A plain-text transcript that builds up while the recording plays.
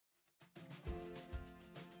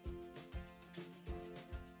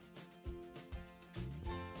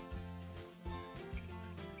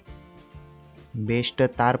Best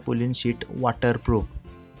tarpaulin sheet waterproof.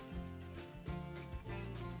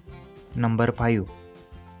 Number 5.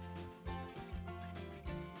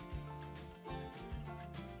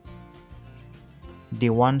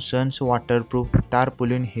 Dewan Sons waterproof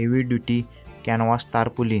tarpaulin heavy duty canvas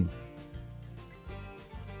tarpaulin.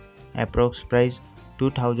 Approx price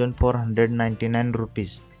 2499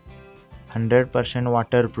 rupees. 100%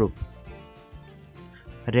 waterproof.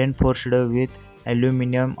 Reinforced with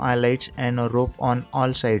aluminum eyelets and rope on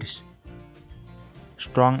all sides.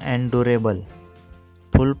 Strong and durable.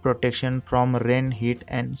 Full protection from rain, heat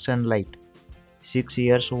and sunlight. 6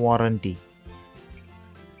 years warranty.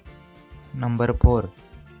 Number 4.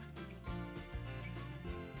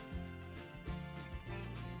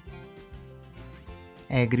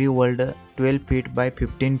 AgriWorld 12 feet by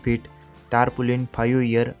 15 feet tarpaulin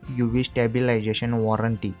 5-year UV stabilization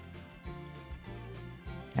warranty.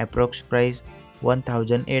 Approx price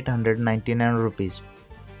 1899 rupees.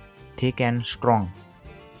 Thick and strong.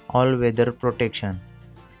 All weather protection.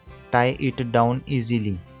 Tie it down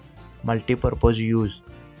easily. Multi-purpose use.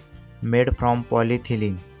 Made from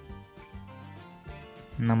polyethylene.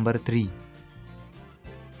 Number 3.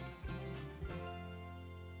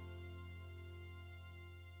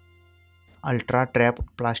 Ultra Trap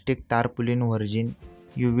plastic tarpaulin virgin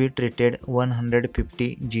UV treated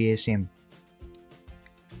 150 GSM.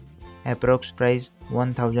 Approx price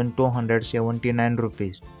 1279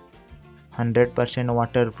 rupees. 100%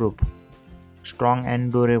 waterproof. Strong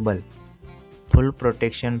and durable. Full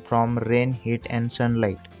protection from rain, heat and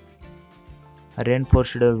sunlight.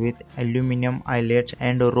 Reinforced with aluminum eyelets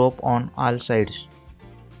and rope on all sides.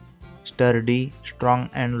 Sturdy, strong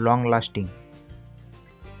and long lasting.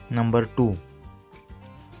 Number 2.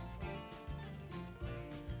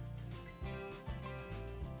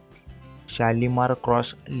 Shalimar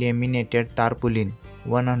Cross laminated tarpaulin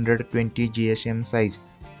 120 GSM size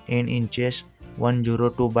in inches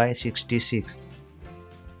 102 by 66.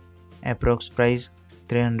 Approx price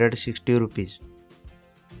 360 rupees.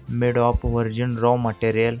 Made of virgin raw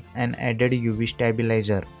material and added UV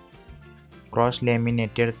stabilizer. Cross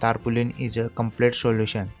laminated tarpaulin is a complete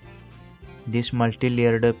solution. This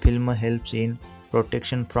multi-layered film helps in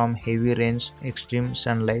protection from heavy rains, extreme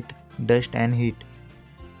sunlight, dust and heat.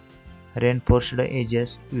 Reinforced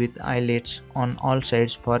edges with eyelets on all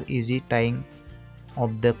sides for easy tying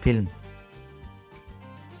of the film.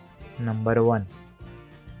 Number 1.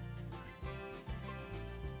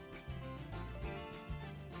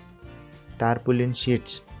 Tarpaulin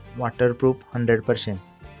sheets waterproof 100%.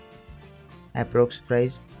 Approx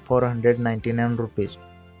price 499 rupees.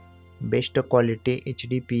 Best quality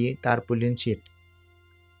HDPE tarpaulin sheet.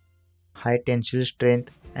 High tensile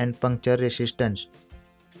strength and puncture resistance.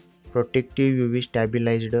 Protective UV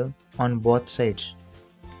stabilized on both sides.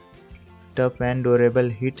 Tough and durable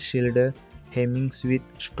heat sealed hemmings with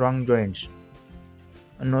strong joints.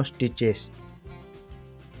 No stitches.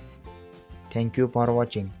 Thank you for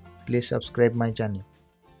watching. Please subscribe my channel.